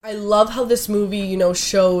I love how this movie,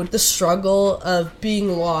 showed the struggle of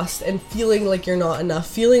being lost and feeling like you're not enough,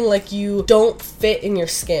 feeling like you don't fit in your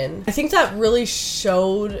skin. I think that really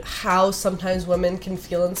showed how sometimes women can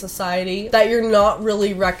feel in society, that you're not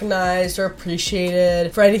really recognized or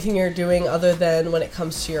appreciated for anything you're doing other than when it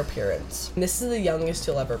comes to your appearance. And this is the youngest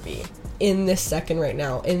you'll ever be. In this second right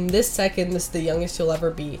now. In this second, this is the youngest you'll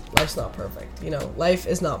ever be. Life's not perfect. Life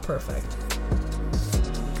is not perfect.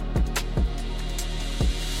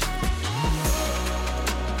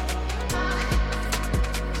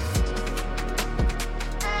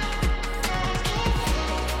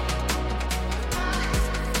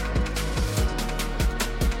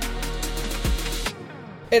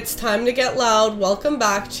 It's time to get loud. Welcome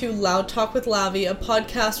back to Loud Talk with Lavi, a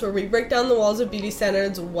podcast where we break down the walls of beauty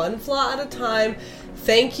standards one flaw at a time.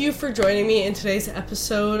 Thank you for joining me in today's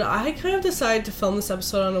episode. I kind of decided to film this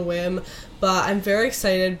episode on a whim, but I'm very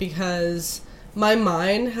excited because my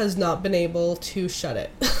mind has not been able to shut it.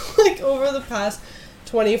 Over the past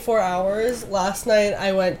 24 hours, last night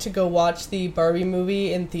I went to go watch the Barbie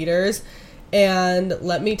movie in theaters, and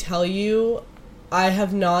let me tell you, I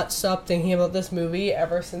have not stopped thinking about this movie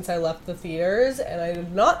ever since I left the theaters, and I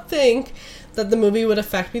did not think that the movie would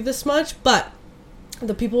affect me this much, but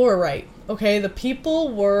the people were right, okay? The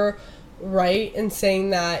people were right in saying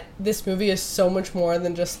that this movie is so much more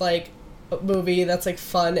than just, a movie that's,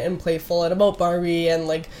 fun and playful and about Barbie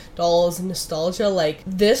and, dolls and nostalgia.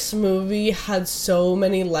 This movie had so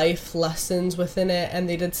many life lessons within it, and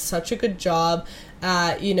they did such a good job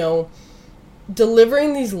at,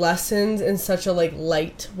 delivering these lessons in such a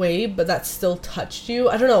light way, but that still touched you.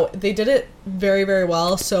 I don't know, they did it very, very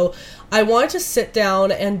well. So I wanted to sit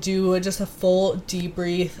down and do just a full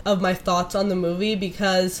debrief of my thoughts on the movie,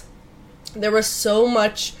 because there was so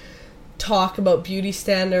much talk about beauty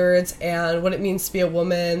standards and what it means to be a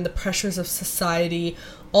woman, the pressures of society,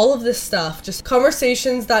 all of this stuff, just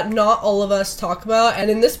conversations that not all of us talk about. And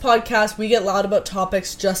in this podcast, we get loud about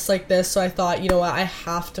topics just like this. So I thought, I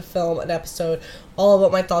have to film an episode all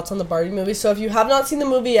about my thoughts on the Barbie movie. So if you have not seen the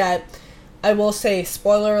movie yet, I will say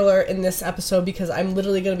spoiler alert in this episode, because I'm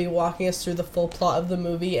literally going to be walking us through the full plot of the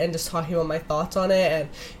movie and just talking about my thoughts on it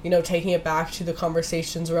and, taking it back to the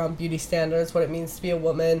conversations around beauty standards, what it means to be a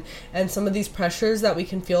woman, and some of these pressures that we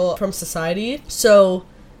can feel from society. So,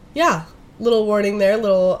 yeah. Little warning there,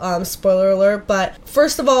 little spoiler alert. But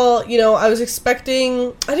first of all, I didn't know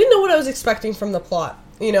what I was expecting from the plot.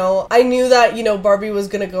 I knew that, Barbie was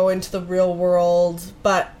going to go into the real world,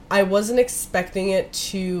 but I wasn't expecting it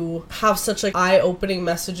to have such eye-opening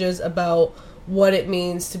messages about what it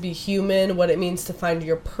means to be human, what it means to find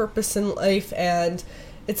your purpose in life. And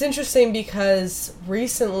it's interesting because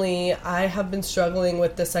recently I have been struggling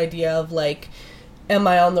with this idea of am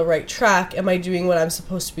I on the right track? Am I doing what I'm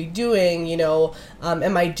supposed to be doing?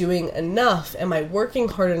 Am I doing enough? Am I working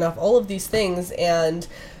hard enough? All of these things. And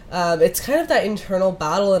it's kind of that internal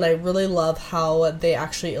battle, and I really love how they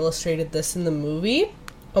actually illustrated this in the movie.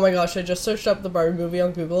 Oh my gosh, I just searched up the Barbie movie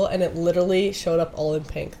on Google, and it literally showed up all in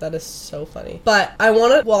pink. That is so funny. But I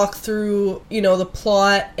want to walk through, the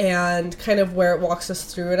plot and kind of where it walks us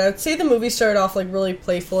through. And I would say the movie started off really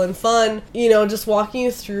playful and fun, just walking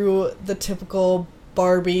you through the typical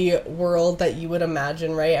Barbie world that you would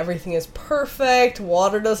imagine, right? Everything is perfect,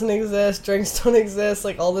 water doesn't exist, drinks don't exist,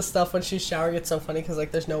 all this stuff. When she's showering, it's so funny because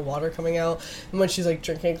there's no water coming out, and when she's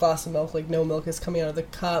drinking a glass of milk, no milk is coming out of the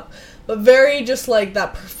cup. But very just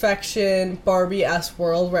that perfection Barbie-esque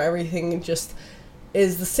world where everything just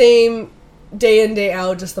is the same day in, day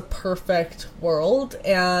out, just the perfect world.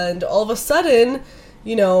 And all of a sudden,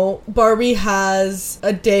 Barbie has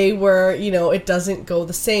a day where, it doesn't go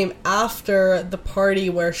the same after the party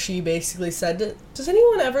where she basically said, does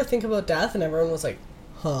anyone ever think about death? And everyone was like,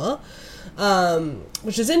 huh?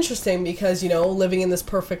 Which is interesting because, living in this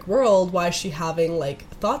perfect world, why is she having,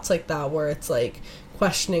 thoughts like that where it's,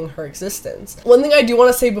 questioning her existence? One thing I do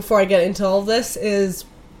want to say before I get into all of this is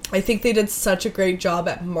I think they did such a great job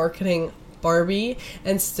at marketing Barbie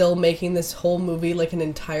and still making this whole movie an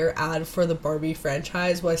entire ad for the Barbie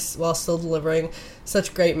franchise while still delivering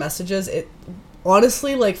such great messages. It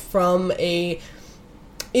honestly, from a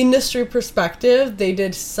industry perspective, they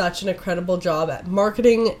did such an incredible job at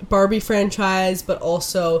marketing Barbie franchise, but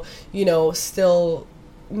also, still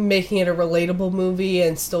making it a relatable movie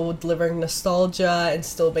and still delivering nostalgia and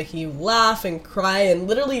still making you laugh and cry and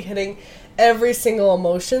literally hitting every single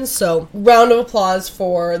emotion. So round of applause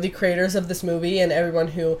for the creators of this movie and everyone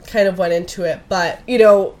who kind of went into it. But,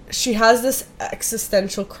 she has this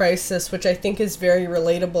existential crisis, which I think is very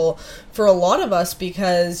relatable for a lot of us,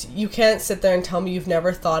 because you can't sit there and tell me you've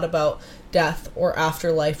never thought about death or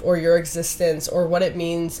afterlife or your existence or what it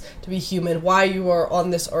means to be human, why you are on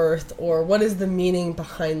this earth, or what is the meaning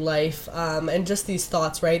behind life, and just these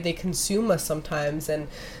thoughts, right? They consume us sometimes, and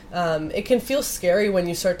it can feel scary when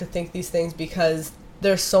you start to think these things because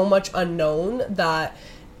there's so much unknown that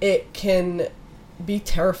it can be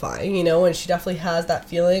terrifying, you know, and she definitely has that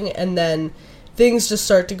feeling, and then things just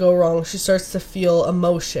start to go wrong. She starts to feel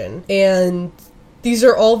emotion, and these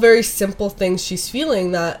are all very simple things she's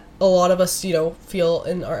feeling that a lot of us, you know, feel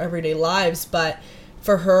in our everyday lives, but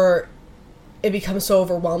for her, it becomes so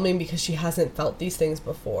overwhelming because she hasn't felt these things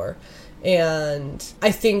before. And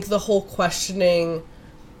I think the whole questioning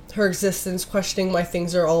her existence, questioning why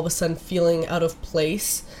things are all of a sudden feeling out of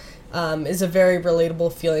place, is a very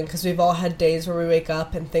relatable feeling, because we've all had days where we wake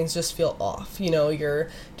up and things just feel off. You know, you're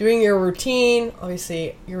doing your routine.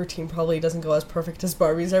 Obviously, your routine probably doesn't go as perfect as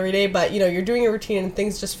Barbie's every day, but, you know, you're doing your routine and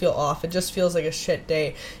things just feel off. It just feels like a shit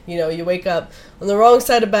day. You know, you wake up on the wrong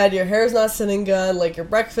side of bed, your hair's not sitting good, like your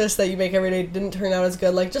breakfast that you make every day didn't turn out as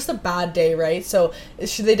good, like just a bad day, right? So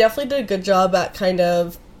they definitely did a good job at kind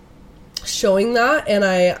of showing that, and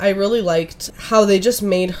I really liked how they just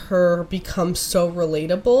made her become so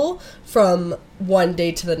relatable from one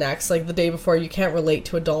day to the next. Like the day before, you can't relate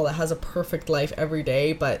to a doll that has a perfect life every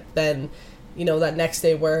day, but then, you know, that next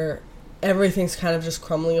day where everything's kind of just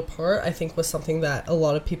crumbling apart, I think was something that a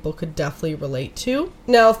lot of people could definitely relate to.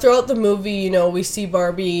 Now, throughout the movie, you know, we see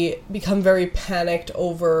Barbie become very panicked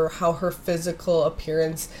over how her physical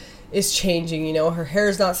appearance is changing. You know, her hair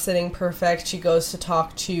is not sitting perfect. She goes to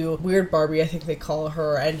talk to Weird Barbie, I think they call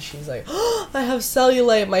her, and she's like, oh, I have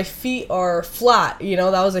cellulite, my feet are flat. You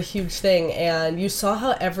know, that was a huge thing, and you saw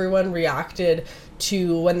how everyone reacted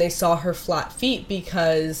to when they saw her flat feet,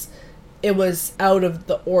 because it was out of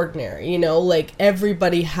the ordinary, you know, like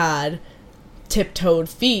everybody had tiptoed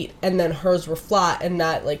feet and then hers were flat, and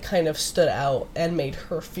that like kind of stood out and made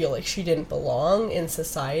her feel like she didn't belong in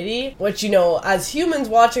society, which, you know, as humans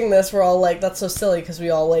watching this, we're all like, that's so silly because we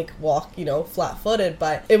all like walk, you know, flat-footed.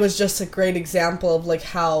 But it was just a great example of like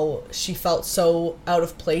how she felt so out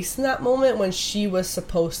of place in that moment when she was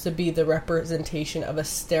supposed to be the representation of a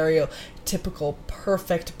stereotypical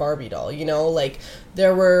perfect Barbie doll. You know, like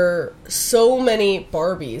there were so many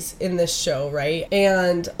Barbies in this show, right?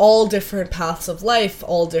 And all different paths of life,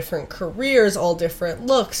 all different careers, all different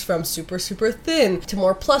looks, from super thin to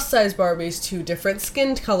more plus size Barbies to different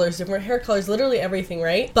skin colors, different hair colors, literally everything,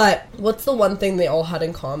 right? But what's the one thing they all had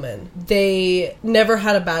in common? They never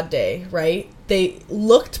had a bad day, right? They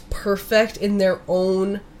looked perfect in their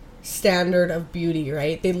own standard of beauty,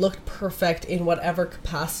 right? They looked perfect in whatever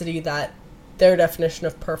capacity that their definition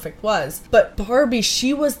of perfect was. But Barbie,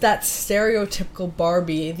 she was that stereotypical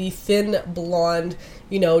Barbie, the thin blonde,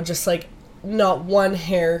 you know, just like not one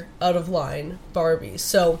hair out of line Barbie.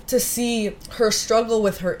 So to see her struggle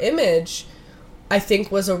with her image, I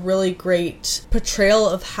think was a really great portrayal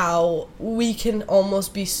of how we can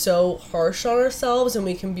almost be so harsh on ourselves, and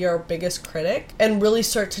we can be our biggest critic and really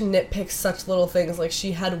start to nitpick such little things. Like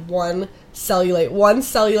she had one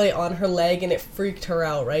cellulite on her leg and it freaked her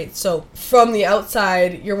out, right? So from the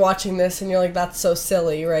outside, you're watching this and you're like, that's so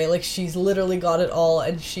silly, right? Like she's literally got it all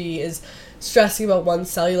and she is stressing about one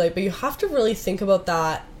cellulite. But you have to really think about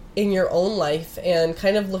that in your own life and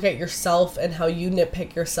kind of look at yourself and how you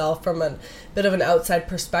nitpick yourself from a bit of an outside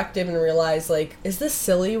perspective and realize, like, is this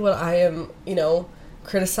silly what I am, you know,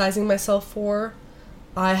 criticizing myself for?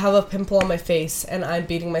 I have a pimple on my face and I'm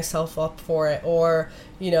beating myself up for it. Or,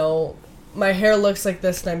 you know, my hair looks like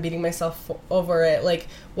this and I'm beating myself over it. Like,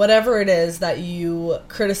 whatever it is that you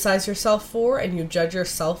criticize yourself for and you judge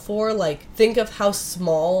yourself for, like, think of how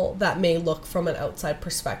small that may look from an outside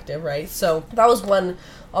perspective, right? So that was one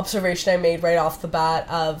observation I made right off the bat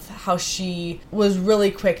of how she was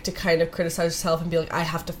really quick to kind of criticize herself and be like, I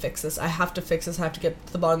have to fix this, I have to get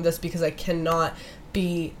to the bottom of this because I cannot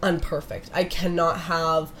be unperfect. I cannot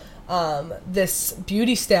have this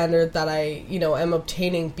beauty standard that I, you know, am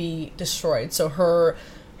obtaining be destroyed. So her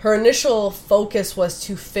initial focus was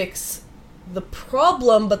to fix the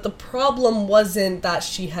problem, but the problem wasn't that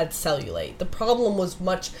she had cellulite. The problem was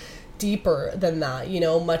much deeper than that, you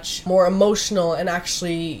know, much more emotional, and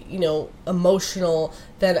actually, you know, emotional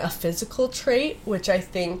than a physical trait, which I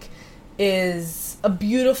think is a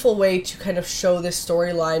beautiful way to kind of show this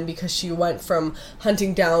storyline, because she went from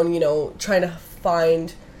hunting down, you know, trying to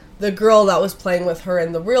find the girl that was playing with her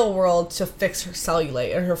in the real world to fix her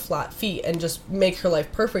cellulite and her flat feet and just make her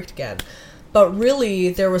life perfect again. But really,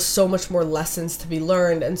 there was so much more lessons to be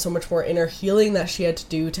learned and so much more inner healing that she had to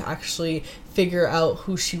do to actually figure out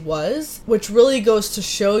who she was, which really goes to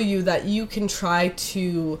show you that you can try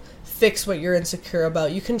to fix what you're insecure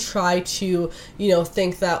about. You can try to,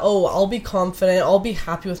 think that, oh, I'll be confident, I'll be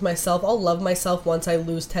happy with myself, I'll love myself once I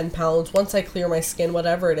lose 10 pounds, once I clear my skin,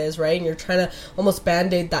 whatever it is, right? And you're trying to almost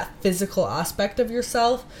band-aid that physical aspect of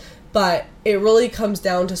yourself. But it really comes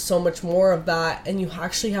down to so much more of that, and you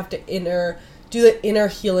actually have to do the inner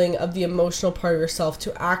healing of the emotional part of yourself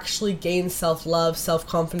to actually gain self-love,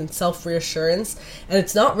 self-confidence, self-reassurance. And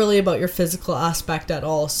it's not really about your physical aspect at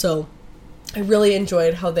all. So I really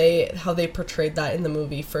enjoyed how they portrayed that in the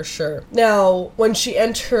movie, for sure. Now, when she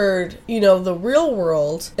entered, the real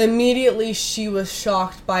world, immediately she was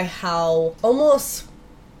shocked by how almost,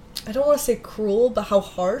 I don't want to say cruel, but how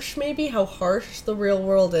harsh the real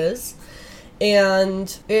world is.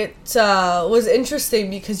 And it was interesting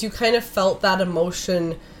because you kind of felt that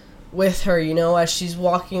emotion with her, as she's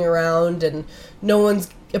walking around and no one's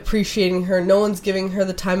appreciating her, no one's giving her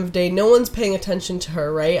the time of day, no one's paying attention to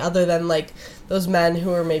her, right? Other than like those men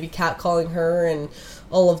who are maybe catcalling her and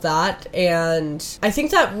all of that. And I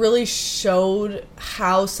think that really showed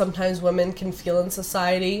how sometimes women can feel in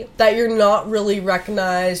society, that you're not really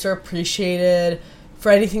recognized or appreciated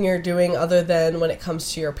for anything you're doing other than when it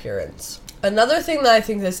comes to your appearance. Another thing that I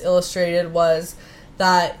think this illustrated was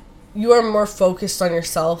that you are more focused on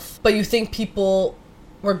yourself, but you think people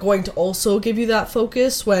were going to also give you that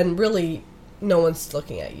focus when really no one's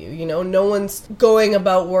looking at you, no one's going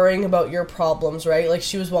about worrying about your problems, right? Like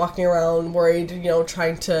she was walking around worried,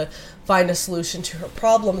 trying to find a solution to her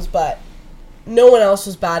problems, but no one else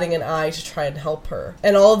was batting an eye to try and help her.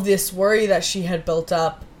 And all of this worry that she had built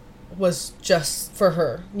up was just for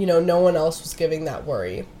her. No one else was giving that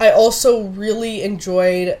worry. I also really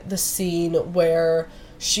enjoyed the scene where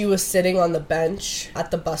she was sitting on the bench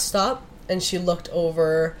at the bus stop and she looked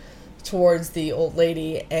over towards the old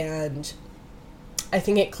lady, and I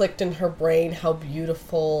think it clicked in her brain how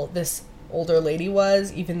beautiful this older lady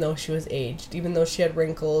was, even though she was aged, even though she had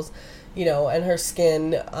wrinkles, and her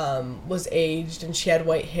skin was aged and she had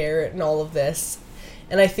white hair and all of this.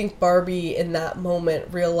 And I think Barbie in that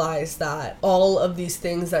moment realized that all of these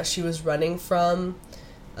things that she was running from,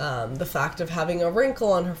 the fact of having a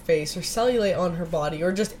wrinkle on her face or cellulite on her body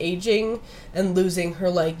or just aging and losing her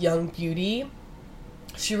like young beauty,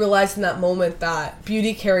 she realized in that moment that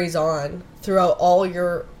beauty carries on throughout all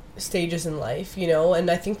your stages in life,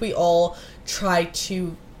 and I think we all try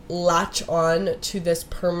to latch on to this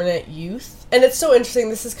permanent youth. And it's so interesting,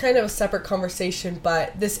 this is kind of a separate conversation,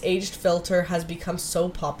 but this aged filter has become so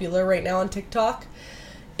popular right now on TikTok,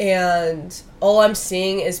 and all I'm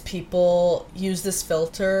seeing is people use this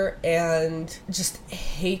filter and just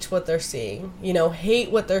hate what they're seeing,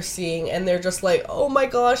 and they're just like, oh my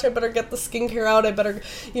gosh, I better get the skincare out, I better,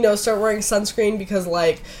 start wearing sunscreen because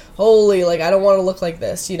holy, I don't want to look like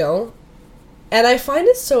this, And I find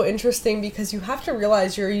it so interesting because you have to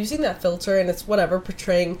realize you're using that filter and it's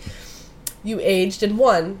portraying you aged. And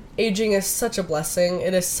one, aging is such a blessing.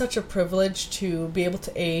 It is such a privilege to be able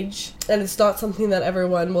to age. And it's not something that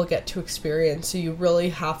everyone will get to experience. So you really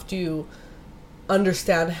have to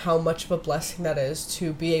understand how much of a blessing that is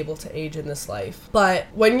to be able to age in this life. But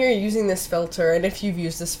when you're using this filter, and if you've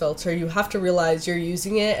used this filter, you have to realize you're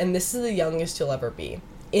using it and this is the youngest you'll ever be.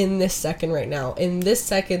 In this second right now. In this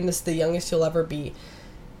second, this is the youngest you'll ever be.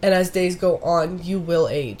 And as days go on, you will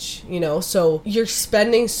age, So you're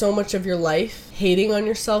spending so much of your life hating on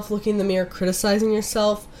yourself, looking in the mirror, criticizing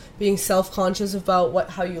yourself, being self-conscious about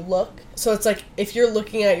how you look. So it's like if you're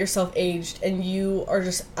looking at yourself aged and you are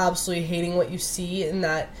just absolutely hating what you see in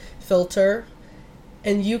that filter,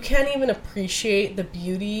 and you can't even appreciate the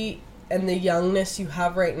beauty and the youngness you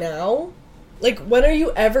have right now, when are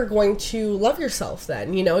you ever going to love yourself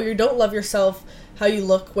then? You don't love yourself how you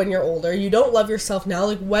look when you're older. You don't love yourself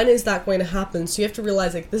now. When is that going to happen? So you have to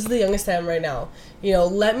realize, this is the youngest I am right now.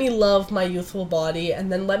 Let me love my youthful body,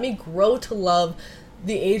 and then let me grow to love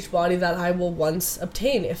the aged body that I will once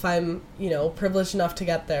obtain if I'm, privileged enough to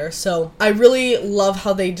get there. So I really love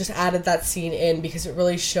how they just added that scene in because it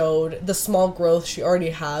really showed the small growth she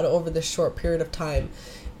already had over this short period of time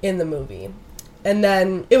in the movie. And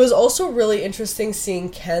then it was also really interesting seeing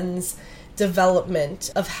Ken's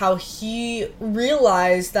development of how he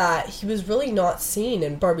realized that he was really not seen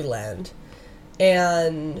in Barbie Land.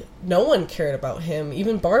 And no one cared about him,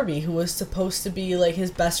 even Barbie, who was supposed to be his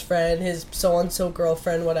best friend, his so-and-so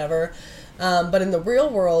girlfriend, whatever. But in the real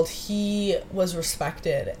world, he was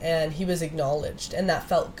respected and he was acknowledged, and that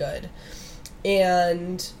felt good.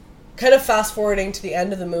 And kind of fast forwarding to the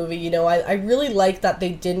end of the movie, I really like that they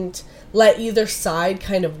didn't let either side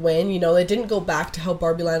kind of win. They didn't go back to how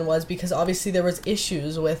Barbie Land was because obviously there was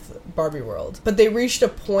issues with Barbie World. But they reached a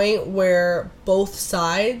point where both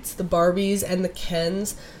sides, the Barbies and the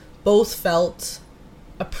Kens, both felt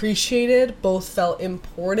appreciated, both felt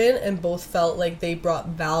important, and both felt like they brought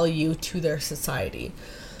value to their society,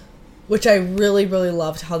 which I really, really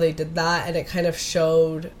loved how they did that. And it kind of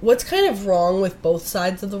showed what's kind of wrong with both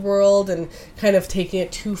sides of the world and kind of taking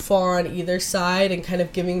it too far on either side, and kind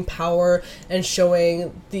of giving power and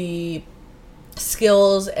showing the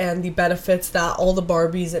skills and the benefits that all the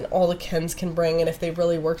Barbies and all the Kens can bring, and if they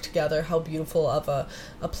really work together, how beautiful of a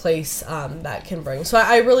place that can bring. So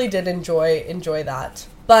I really did enjoy that.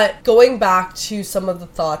 But going back to some of the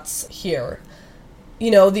thoughts here,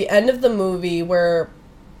 the end of the movie where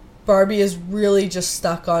Barbie is really just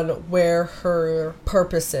stuck on where her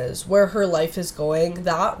purpose is, where her life is going,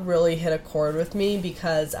 that really hit a chord with me,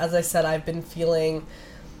 because as I said, I've been feeling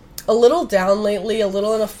a little down lately, a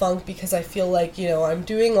little in a funk, because I feel like, I'm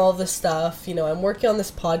doing all this stuff, I'm working on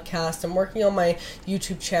this podcast, I'm working on my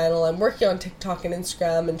YouTube channel, I'm working on TikTok and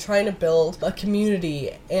Instagram and trying to build a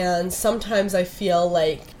community, and sometimes I feel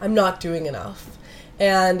like I'm not doing enough.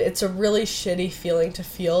 And it's a really shitty feeling to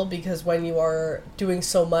feel, because when you are doing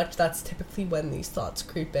so much, that's typically when these thoughts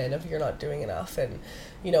creep in of you're not doing enough, and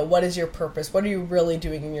what is your purpose? What are you really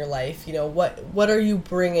doing in your life? What are you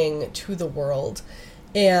bringing to the world?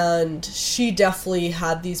 And she definitely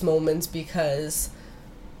had these moments, because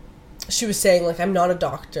she was saying, like, I'm not a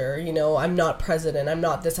doctor, I'm not president, I'm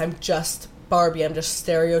not this, I'm just Barbie, I'm just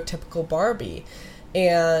stereotypical Barbie.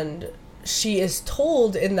 And she is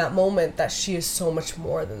told in that moment that she is so much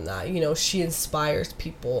more than that. She inspires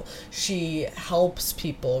people, she helps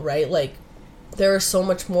people, right? Like, there is so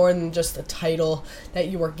much more than just the title that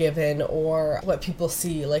you are given or what people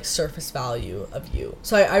see, like surface value of you.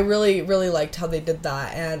 So I really, really liked how they did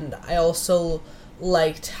that. And I also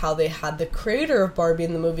liked how they had the creator of Barbie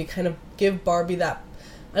in the movie kind of give Barbie that,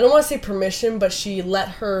 I don't want to say permission, but she let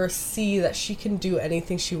her see that she can do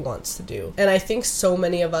anything she wants to do. And I think so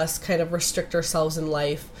many of us kind of restrict ourselves in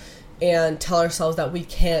life and tell ourselves that we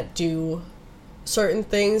can't do certain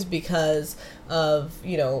things because of,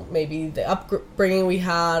 maybe the upbringing we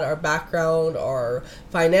had, our background, our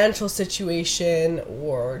financial situation,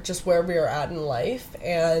 or just where we are at in life.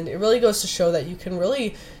 And it really goes to show that you can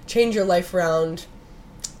really change your life around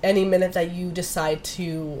any minute that you decide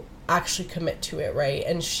to actually commit to it, right?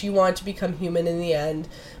 And she wanted to become human in the end,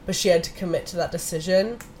 but she had to commit to that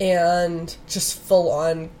decision and just full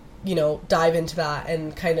on, dive into that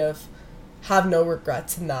and kind of have no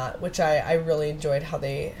regrets in that, which I really enjoyed how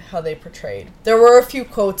they portrayed. There were a few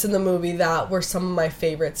quotes in the movie that were some of my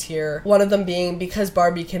favorites here. One of them being, because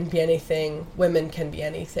Barbie can be anything, women can be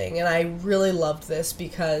anything. And I really loved this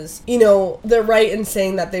because, they're right in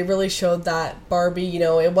saying that they really showed that Barbie,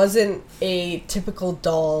 it wasn't a typical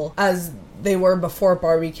doll as they were before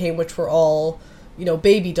Barbie came, which were all,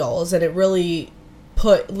 baby dolls. And it really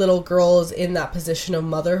put little girls in that position of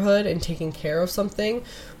motherhood and taking care of something,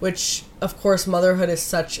 which of course motherhood is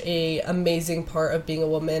such a amazing part of being a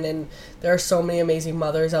woman, and there are so many amazing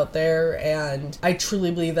mothers out there, and I truly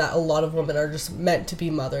believe that a lot of women are just meant to be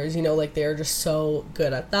mothers, like they're just so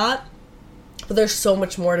good at that. But there's so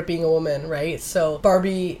much more to being a woman, right? So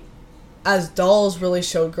Barbie as dolls really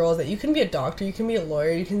showed girls that you can be a doctor, you can be a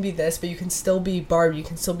lawyer, you can be this, but you can still be Barbie, you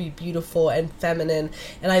can still be beautiful and feminine.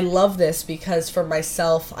 And I love this because for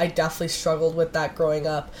myself, I definitely struggled with that growing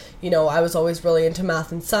up. I was always really into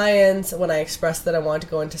math and science. When I expressed that I wanted to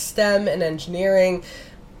go into STEM and engineering,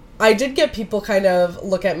 I did get people kind of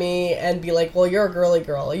look at me and be like, well, you're a girly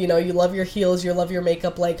girl, you love your heels, you love your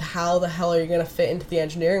makeup, like how the hell are you going to fit into the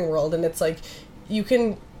engineering world? And it's like, you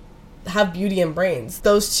can have beauty and brains.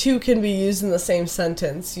 Those two can be used in the same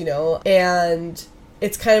sentence, and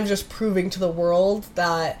it's kind of just proving to the world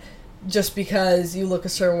that just because you look a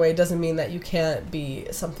certain way doesn't mean that you can't be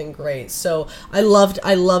something great. So I loved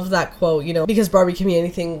that quote, because Barbie can be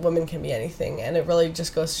anything, women can be anything, and it really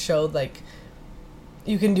just goes to show, like,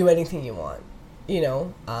 you can do anything you want,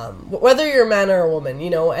 whether you're a man or a woman,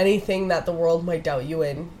 anything that the world might doubt you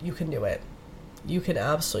in, you can do it. You can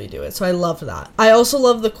absolutely do it. So I love that. I also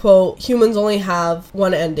love the quote, humans only have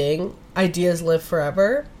one ending, ideas live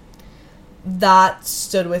forever. That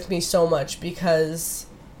stood with me so much because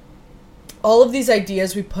all of these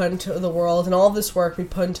ideas we put into the world and all of this work we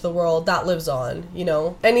put into the world, that lives on,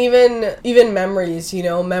 and even memories,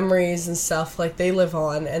 memories and stuff, like they live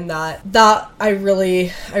on. And that I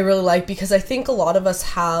really like, because I think a lot of us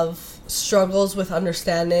have struggles with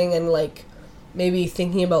understanding and like maybe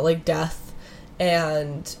thinking about like death.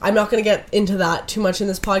 And I'm not going to get into that too much in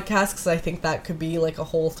this podcast because I think that could be like a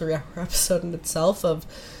whole 3-hour episode in itself of,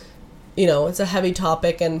 it's a heavy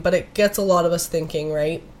topic, but it gets a lot of us thinking,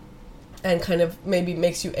 right? And kind of maybe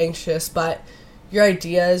makes you anxious. But, your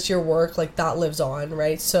ideas, your work, like that lives on,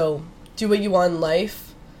 right? So do what you want in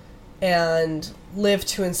life and live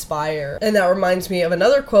to inspire. And that reminds me of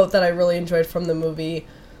another quote that I really enjoyed from the movie,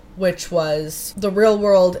 which was, the real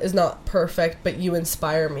world is not perfect, but you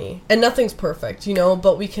inspire me. And nothing's perfect, you know,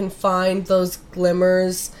 but we can find those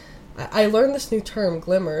glimmers. I learned this new term,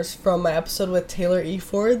 glimmers, from my episode with Taylor E.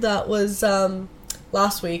 Ford that was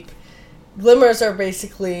last week. Glimmers are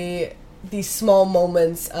basically these small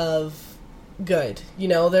moments of good, you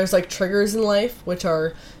know. There's like triggers in life, which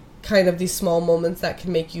are kind of these small moments that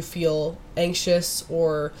can make you feel anxious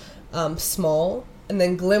or small. And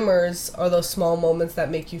then glimmers are those small moments that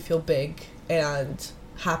make you feel big and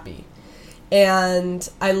happy. And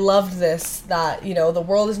I loved this, that, you know, the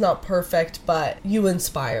world is not perfect, but you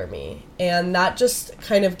inspire me. And that just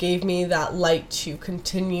kind of gave me that light to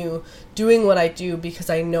continue doing what I do, because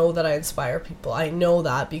I know that I inspire people. I know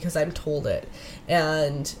that because I'm told it.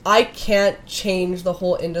 And I can't change the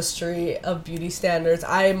whole industry of beauty standards.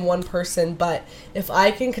 I am one person, but if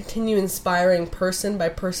I can continue inspiring person by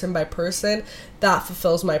person by person, that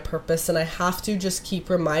fulfills my purpose. And I have to just keep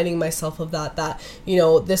reminding myself of that, you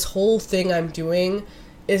know, this whole thing I'm doing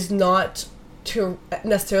is not to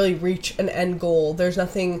necessarily reach an end goal. There's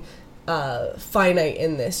nothing finite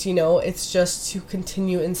in this, you know. It's just to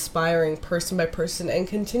continue inspiring person by person and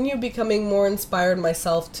continue becoming more inspired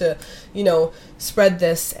myself to, you know, spread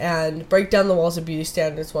this and break down the walls of beauty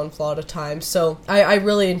standards one flaw at a time. So I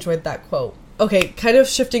really enjoyed that quote. Okay, kind of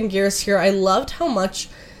shifting gears here, I loved how much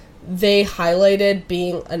they highlighted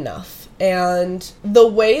being enough. And the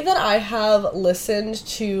way that I have listened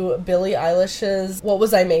to Billie Eilish's What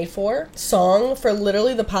Was I Made For song for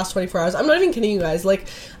literally the past 24 hours. I'm not even kidding you guys. Like,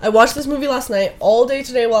 I watched this movie last night, all day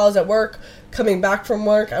today while I was at work, coming back from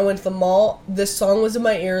work, I went to the mall. This song was in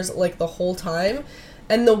my ears like the whole time.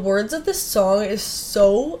 And the words of this song is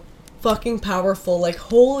so fucking powerful. Like,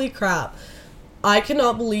 holy crap. I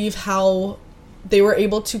cannot believe how they were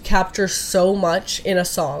able to capture so much in a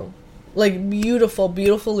song. Like, beautiful,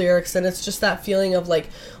 beautiful lyrics. And it's just that feeling of like,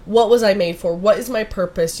 what was I made for? What is my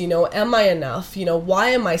purpose? You know, am I enough? You know, why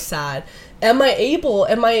am I sad? Am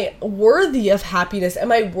I worthy of happiness?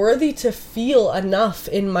 Am I worthy to feel enough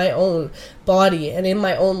in my own body and in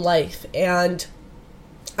my own life? And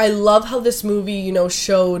I love how this movie, you know,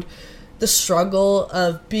 showed the struggle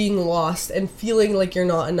of being lost and feeling like you're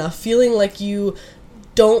not enough, feeling like you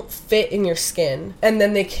don't fit in your skin. And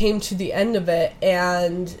then they came to the end of it,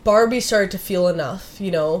 and Barbie started to feel enough,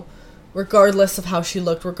 you know, regardless of how she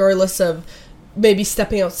looked, regardless of maybe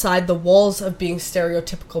stepping outside the walls of being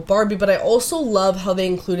stereotypical Barbie. But I also love how they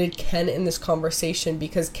included Ken in this conversation,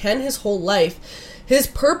 because Ken, his whole life, his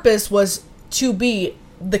purpose was to be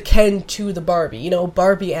the Ken to the Barbie, you know,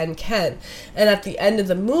 Barbie and Ken. And at the end of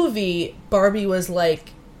the movie, Barbie was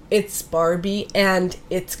like, it's Barbie and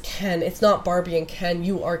it's Ken. It's not Barbie and Ken.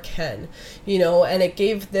 You are Ken, you know. And it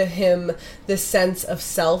gave him this sense of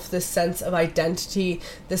self, this sense of identity,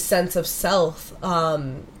 this sense of self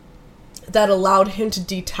that allowed him to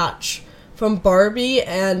detach from Barbie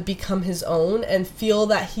and become his own and feel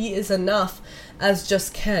that he is enough as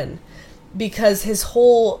just Ken. Because his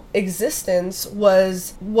whole existence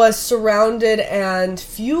was surrounded and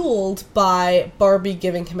fueled by Barbie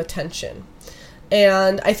giving him attention.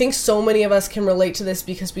 And I think so many of us can relate to this,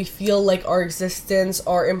 because we feel like our existence,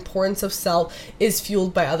 our importance of self is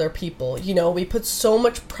fueled by other people. You know, we put so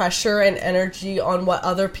much pressure and energy on what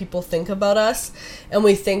other people think about us. And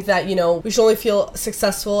we think that, you know, we should only feel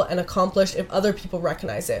successful and accomplished if other people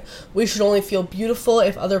recognize it. We should only feel beautiful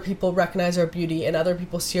if other people recognize our beauty and other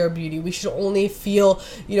people see our beauty. We should only feel,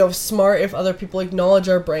 you know, smart if other people acknowledge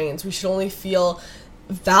our brains. We should only feel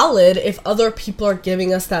valid if other people are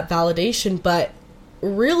giving us that validation. But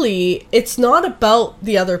really, it's not about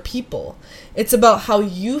the other people. It's about how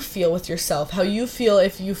you feel with yourself, how you feel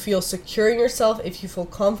if you feel secure in yourself, if you feel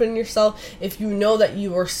confident in yourself, if you know that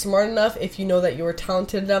you are smart enough, if you know that you are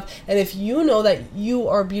talented enough, and if you know that you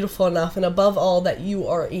are beautiful enough, and above all, that you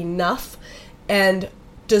are enough and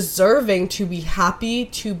deserving to be happy,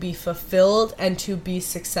 to be fulfilled, and to be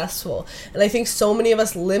successful. And I think so many of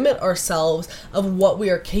us limit ourselves of what we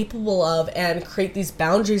are capable of and create these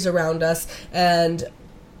boundaries around us and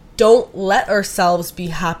don't let ourselves be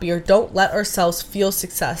happy, or don't let ourselves feel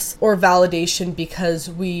success or validation, because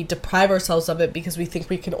we deprive ourselves of it because we think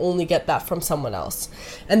we can only get that from someone else.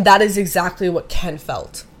 And that is exactly what Ken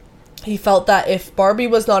felt. He felt that if Barbie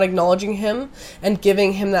was not acknowledging him and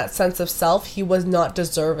giving him that sense of self, he was not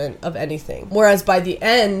deserving of anything. Whereas by the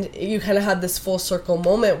end, you kind of had this full circle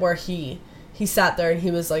moment where he sat there and he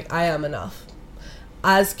was like, I am enough.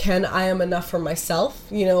 as Ken, I am enough for myself.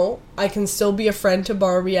 You know, I can still be a friend to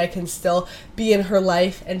Barbie. I can still be in her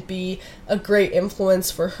life and be a great influence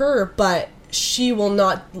for her, but I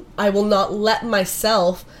will not let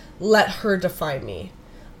myself let her define me.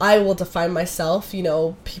 I will define myself. You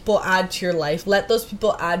know, people add to your life. Let those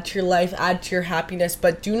people add to your life, add to your happiness,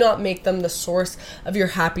 but do not make them the source of your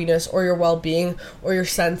happiness or your well-being or your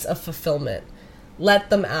sense of fulfillment. Let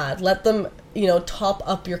them add. Let them, you know, top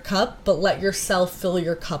up your cup, but let yourself fill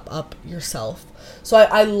your cup up yourself. So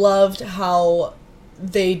I loved how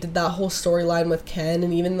they did that whole storyline with Ken,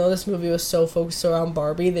 and even though this movie was so focused around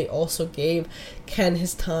Barbie, they also gave Ken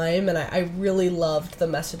his time, and I really loved the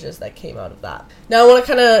messages that came out of that. Now I want to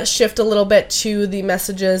kind of shift a little bit to the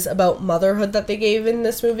messages about motherhood that they gave in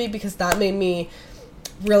this movie, because that made me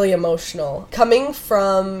really emotional. Coming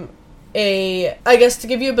from I guess to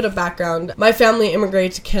give you a bit of background, my family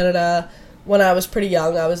immigrated to Canada when I was pretty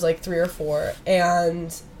young. I was like 3 or 4,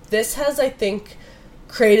 and this has, I think,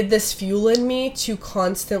 created this fuel in me to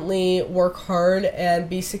constantly work hard and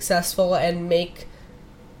be successful and make,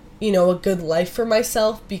 you know, a good life for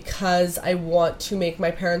myself, because I want to make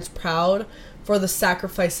my parents proud for the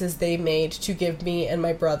sacrifices they made to give me and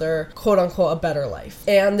my brother, quote unquote, a better life.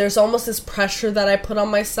 And there's almost this pressure that I put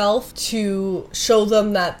on myself to show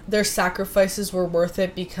them that their sacrifices were worth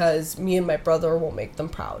it, because me and my brother will make them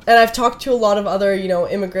proud. And I've talked to a lot of other, you know,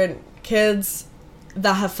 immigrant kids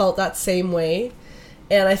that have felt that same way.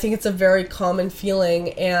 And I think it's a very common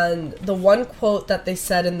feeling. And the one quote that they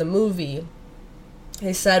said in the movie,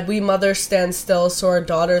 they said, "We mothers stand still so our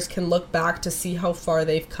daughters can look back to see how far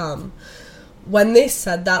they've come." When they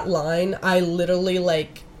said that line, I literally,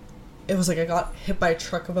 it was like I got hit by a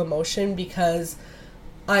truck of emotion, because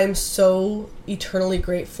I'm so eternally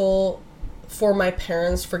grateful for my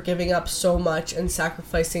parents for giving up so much and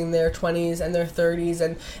sacrificing their 20s and their 30s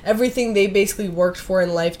and everything they basically worked for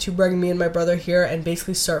in life to bring me and my brother here and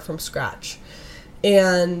basically start from scratch.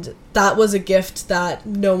 And that was a gift that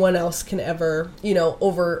no one else can ever, you know,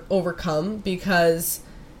 overcome, because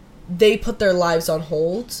they put their lives on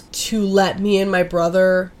hold to let me and my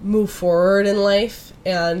brother move forward in life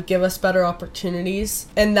and give us better opportunities.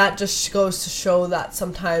 And that just goes to show that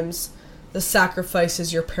sometimes the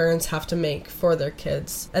sacrifices your parents have to make for their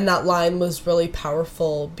kids. And that line was really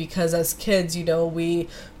powerful, because as kids, you know, we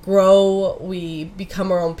grow, we become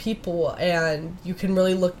our own people, and you can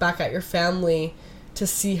really look back at your family to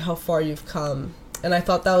see how far you've come. And I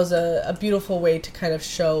thought that was a beautiful way to kind of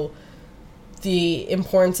show the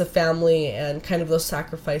importance of family and kind of those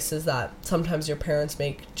sacrifices that sometimes your parents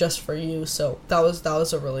make just for you. So that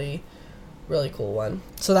was a really cool one.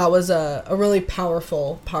 So that was a really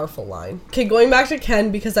powerful line. Okay, going back to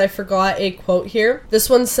Ken, because I forgot a quote here.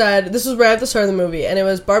 This one said, this was right at the start of the movie, and it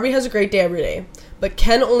was, "Barbie has a great day every day, but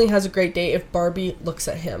Ken only has a great day if Barbie looks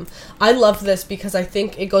at him." I love this, because I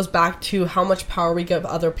think it goes back to how much power we give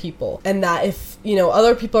other people, and that if, you know,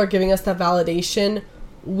 other people are giving us that validation,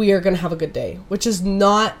 we are going to have a good day, which is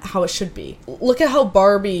not how it should be. Look at how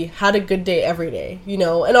Barbie had a good day every day, you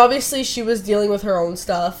know, and obviously she was dealing with her own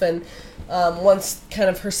stuff, and once kind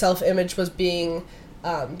of her self-image was being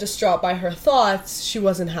distraught by her thoughts, she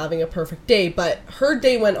wasn't having a perfect day, but her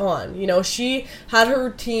day went on. You know, she had her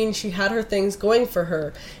routine, she had her things going for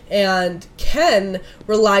her, and Ken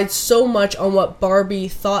relied so much on what Barbie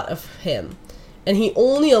thought of him. And he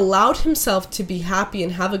only allowed himself to be happy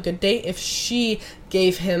and have a good day if she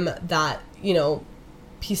gave him that, you know,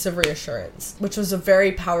 piece of reassurance, which was a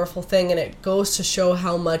very powerful thing. And it goes to show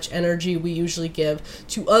how much energy we usually give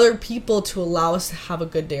to other people to allow us to have a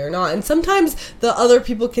good day or not. And sometimes the other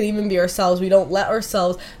people can even be ourselves. We don't let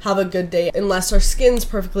ourselves have a good day unless our skin's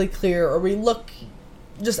perfectly clear or we look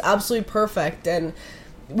just absolutely perfect. And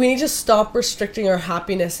we need to stop restricting our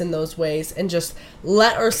happiness in those ways and just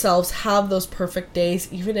let ourselves have those perfect days,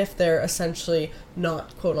 even if they're essentially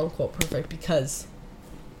not quote unquote perfect, because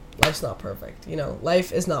life's not perfect. You know,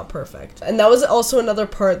 life is not perfect. And that was also another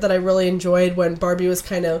part that I really enjoyed, when Barbie was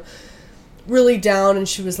kind of really down and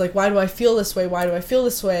she was like, why do I feel this way? Why do I feel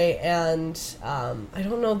this way? And I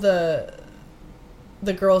don't know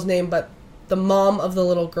the girl's name, but the mom of the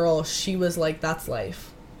little girl, she was like, that's life.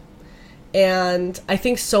 And I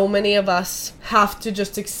think so many of us have to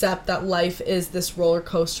just accept that life is this roller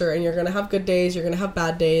coaster, and you're going to have good days, you're going to have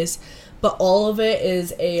bad days, but all of it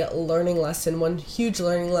is a learning lesson, one huge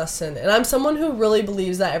learning lesson. And I'm someone who really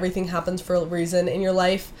believes that everything happens for a reason in your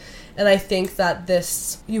life. And I think that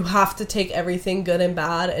you have to take everything good and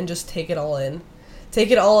bad and just take it all in.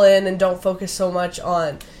 take it all in and don't focus so much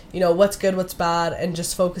on, what's good, what's bad, and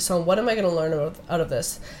just focus on what am I going to learn out of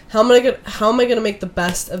this? How am I going to make the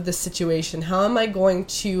best of this situation? How am I going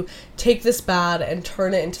to take this bad and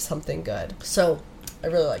turn it into something good? So I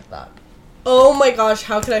really like that. Oh my gosh,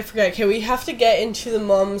 how could I forget? Okay, we have to get into the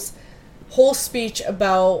mom's whole speech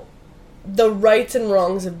about the rights and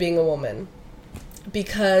wrongs of being a woman,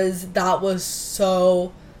 because that was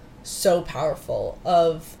so powerful.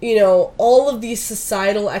 Of, all of these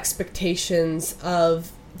societal expectations,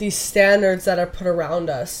 of these standards that are put around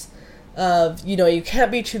us, of, you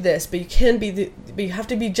can't be to this, but but you have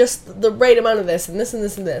to be just the right amount of this and this and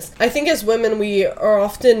this and this. I think as women, we are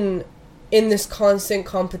often in this constant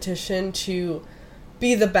competition to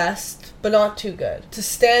be the best, but not too good. To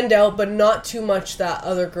stand out, but not too much that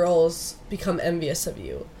other girls become envious of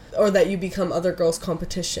you, or that you become other girls'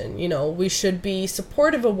 competition. We should be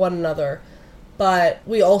supportive of one another, but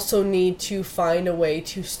we also need to find a way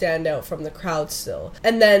to stand out from the crowd still.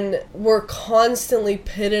 And then we're constantly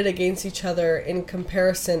pitted against each other in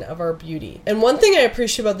comparison of our beauty. And one thing I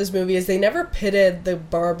appreciate about this movie is they never pitted the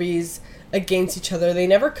Barbies against each other. They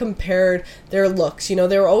never compared their looks. They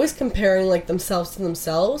were always comparing themselves to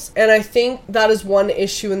themselves. And I think that is one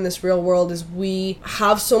issue in this real world, is we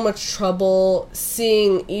have so much trouble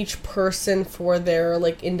seeing each person for their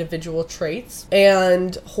individual traits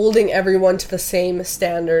and holding everyone to the same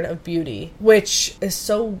standard of beauty, which is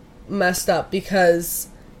so messed up because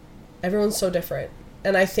everyone's so different.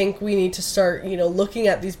 And I think we need to start, looking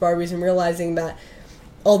at these Barbies and realizing that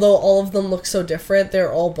although all of them look so different,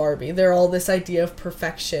 they're all Barbie. They're all this idea of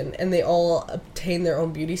perfection, and they all obtain their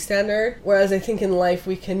own beauty standard. Whereas I think in life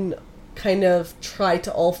we can kind of try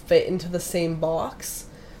to all fit into the same box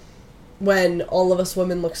when all of us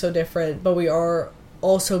women look so different, but we are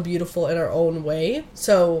also beautiful in our own way.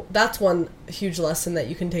 So that's one huge lesson that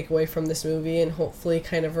you can take away from this movie and hopefully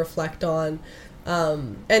kind of reflect on.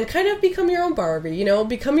 And kind of become your own Barbie,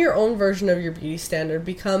 become your own version of your beauty standard,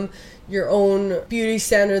 become your own beauty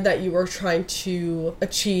standard that you are trying to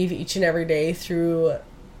achieve each and every day through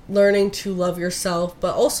learning to love yourself,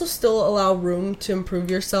 but also still allow room to improve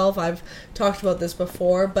yourself. I've talked about this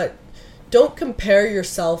before, but don't compare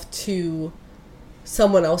yourself to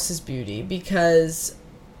someone else's beauty, because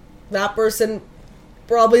that person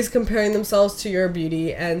probably is comparing themselves to your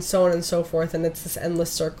beauty, and so on and so forth, and it's this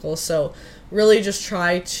endless circle. So really just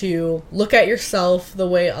try to look at yourself the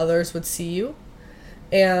way others would see you,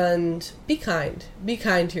 and be kind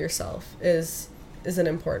to yourself is an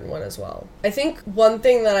important one as well. I think one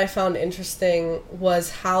thing that I found interesting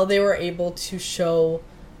was how they were able to show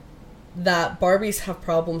that Barbies have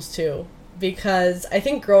problems too, because I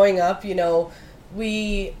think growing up,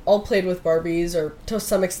 we all played with Barbies, or to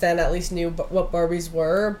some extent at least knew what Barbies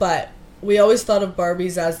were, but we always thought of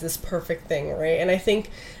Barbies as this perfect thing, right? And I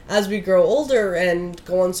think as we grow older and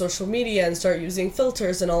go on social media and start using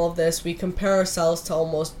filters and all of this, we compare ourselves to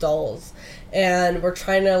almost dolls. And we're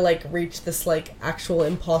trying to reach this actual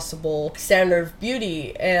impossible standard of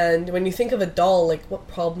beauty. And when you think of a doll, what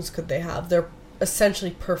problems could they have? They're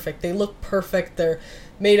essentially perfect. They look perfect. They're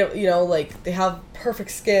made of, they have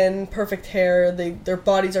perfect skin, perfect hair. Their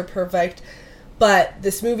bodies are perfect. But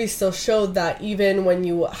this movie still showed that even when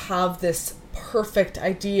you have this perfect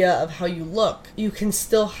idea of how you look, you can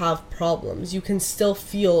still have problems. You can still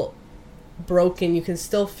feel broken. You can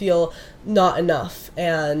still feel not enough.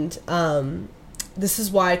 And this is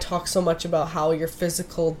why I talk so much about how your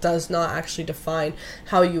physical does not actually define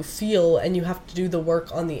how you feel, and you have to do the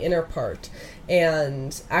work on the inner part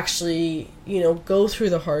and actually, go through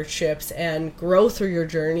the hardships and grow through your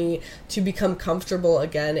journey to become comfortable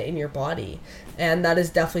again in your body. And that is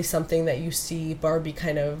definitely something that you see Barbie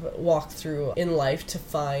kind of walk through in life to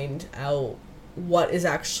find out what is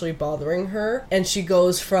actually bothering her. And she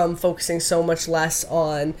goes from focusing so much less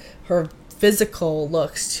on her physical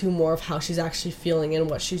looks to more of how she's actually feeling and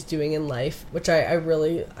what she's doing in life, which I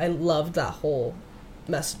loved that whole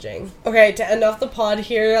messaging. Okay, to end off the pod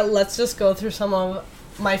here, let's just go through some of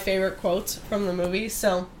my favorite quotes from the movie.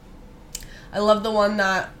 So I love the one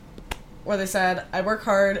where they said, "I work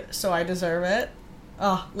hard, so I deserve it."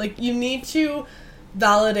 You need to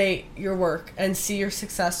validate your work and see your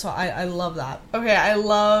success. So I love that. Okay, I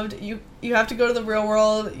loved you have to go to the real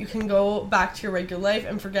world. You can go back to your regular life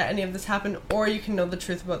and forget any of this happened, or you can know the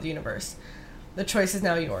truth about the universe. The choice is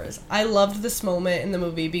now yours. I loved this moment in the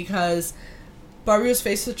movie because Barbie was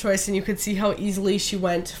faced with a choice, and you could see how easily she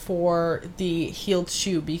went for the heeled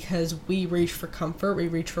shoe, because we reach for comfort, we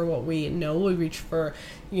reach for what we know, we reach for,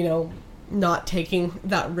 not taking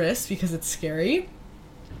that risk because it's scary.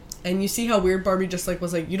 And you see how weird Barbie just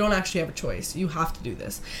was you don't actually have a choice. You have to do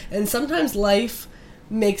this. And sometimes life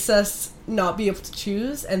makes us not be able to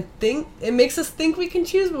choose and think. It makes us think we can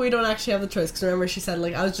choose, but we don't actually have the choice. Because remember, she said,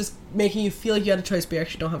 like, I was just making you feel like you had a choice, but you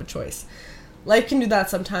actually don't have a choice. Life can do that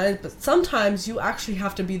sometimes, but sometimes you actually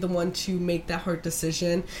have to be the one to make that hard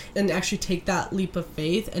decision and actually take that leap of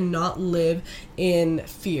faith and not live in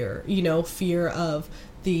fear, fear of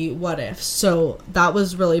the what if. So that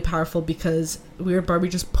was really powerful because Weird Barbie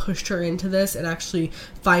just pushed her into this and actually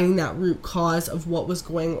finding that root cause of what was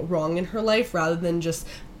going wrong in her life rather than just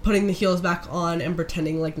putting the heels back on and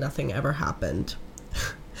pretending like nothing ever happened.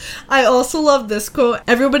 I also love this quote.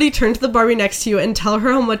 Everybody turn to the Barbie next to you and tell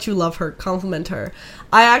her how much you love her. Compliment her.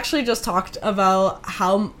 I actually just talked about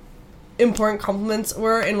how important compliments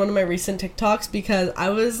were in one of my recent TikToks because I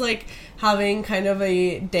was like having kind of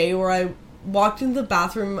a day where I walked into the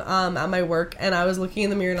bathroom at my work and I was looking in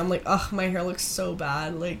the mirror and I'm like, oh, my hair looks so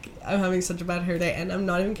bad. Like, I'm having such a bad hair day. And I'm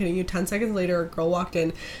not even kidding you. 10 seconds later, a girl walked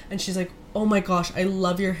in and she's like, oh my gosh, I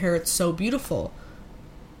love your hair. It's so beautiful.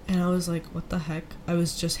 And I was like, what the heck? I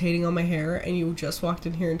was just hating on my hair and you just walked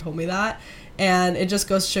in here and told me that. And it just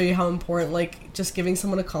goes to show you how important, like, just giving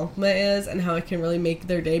someone a compliment is and how it can really make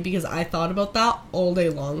their day, because I thought about that all day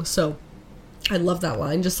long. So I love that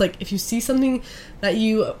line. Just like, if you see something that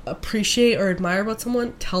you appreciate or admire about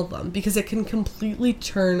someone, tell them, because it can completely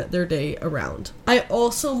turn their day around. I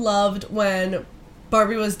also loved when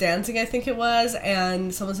Barbie was dancing, I think it was,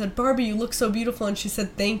 and someone said, Barbie, you look so beautiful. And she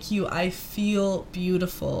said, thank you, I feel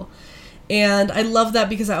beautiful. And I love that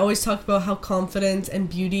because I always talk about how confidence and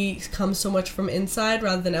beauty comes so much from inside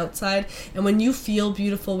rather than outside. And when you feel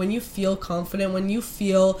beautiful, when you feel confident, when you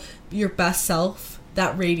feel your best self,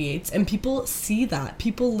 that radiates. And people see that.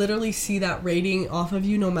 People literally see that radiating off of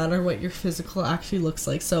you no matter what your physical actually looks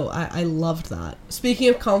like. So I loved that. Speaking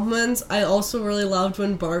of compliments, I also really loved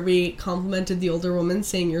when Barbie complimented the older woman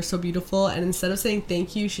saying, you're so beautiful. And instead of saying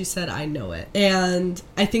thank you, she said, I know it. And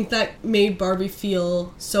I think that made Barbie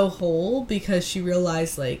feel so whole because she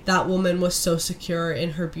realized like that woman was so secure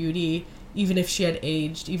in her beauty, even if she had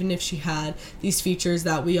aged, even if she had these features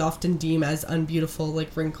that we often deem as unbeautiful,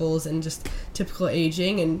 like wrinkles and just typical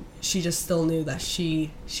aging, and she just still knew that she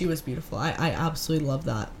was beautiful. I absolutely love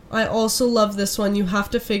that. I also love this one, you have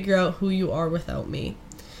to figure out who you are without me.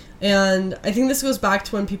 And I think this goes back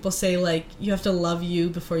to when people say, like, you have to love you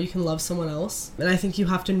before you can love someone else. And I think you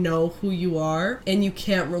have to know who you are, and you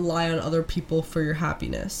can't rely on other people for your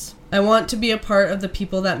happiness. I want to be a part of the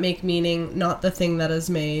people that make meaning, not the thing that is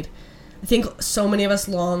made. I think so many of us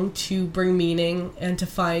long to bring meaning and to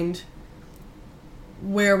find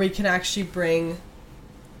where we can actually bring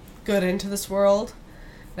good into this world.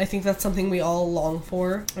 I think that's something we all long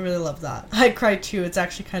for. I really love that. I cried too. It's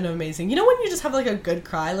actually kind of amazing. You know when you just have like a good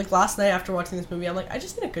cry? Like last night after watching this movie, I'm like, I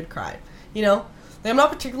just need a good cry. You know? Like, I'm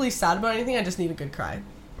not particularly sad about anything. I just need a good cry.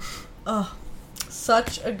 Oh,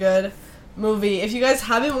 such a good movie. If you guys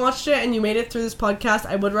haven't watched it and you made it through this podcast,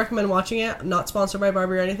 I would recommend watching it. I'm not sponsored by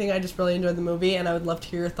Barbie or anything. I just really enjoyed the movie and I would love to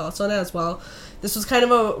hear your thoughts on it as well. This was kind of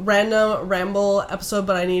a random ramble episode,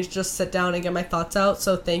 but I need to just sit down and get my thoughts out.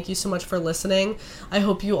 So thank you so much for listening. I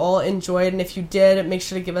hope you all enjoyed, and if you did, make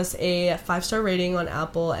sure to give us a 5-star rating on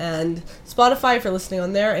Apple and Spotify if you're listening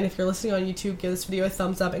on there. And if you're listening on YouTube, give this video a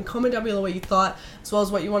thumbs up and comment down below what you thought, as well as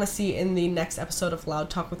what you want to see in the next episode of Loud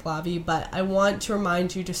Talk with Lavi. But I want to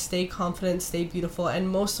remind you to stay confident, stay beautiful, and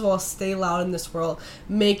most of all, stay loud in this world.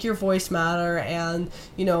 Make your voice matter, and,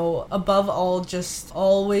 you know, above all, just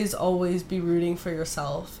always be rooting for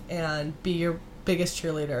yourself and be your biggest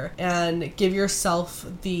cheerleader, and give yourself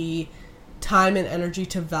the time and energy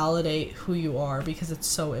to validate who you are, because it's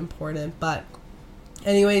so important. But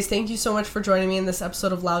anyways, thank you so much for joining me in this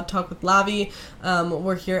episode of Loud Talk with Lavi.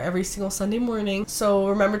 We're here every single Sunday morning. So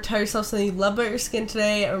remember to tell yourself something you love about your skin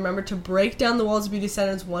today. And remember to break down the walls of beauty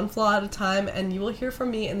standards one flaw at a time. And you will hear from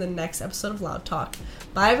me in the next episode of Loud Talk.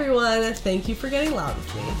 Bye, everyone. Thank you for getting loud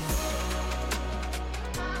with me.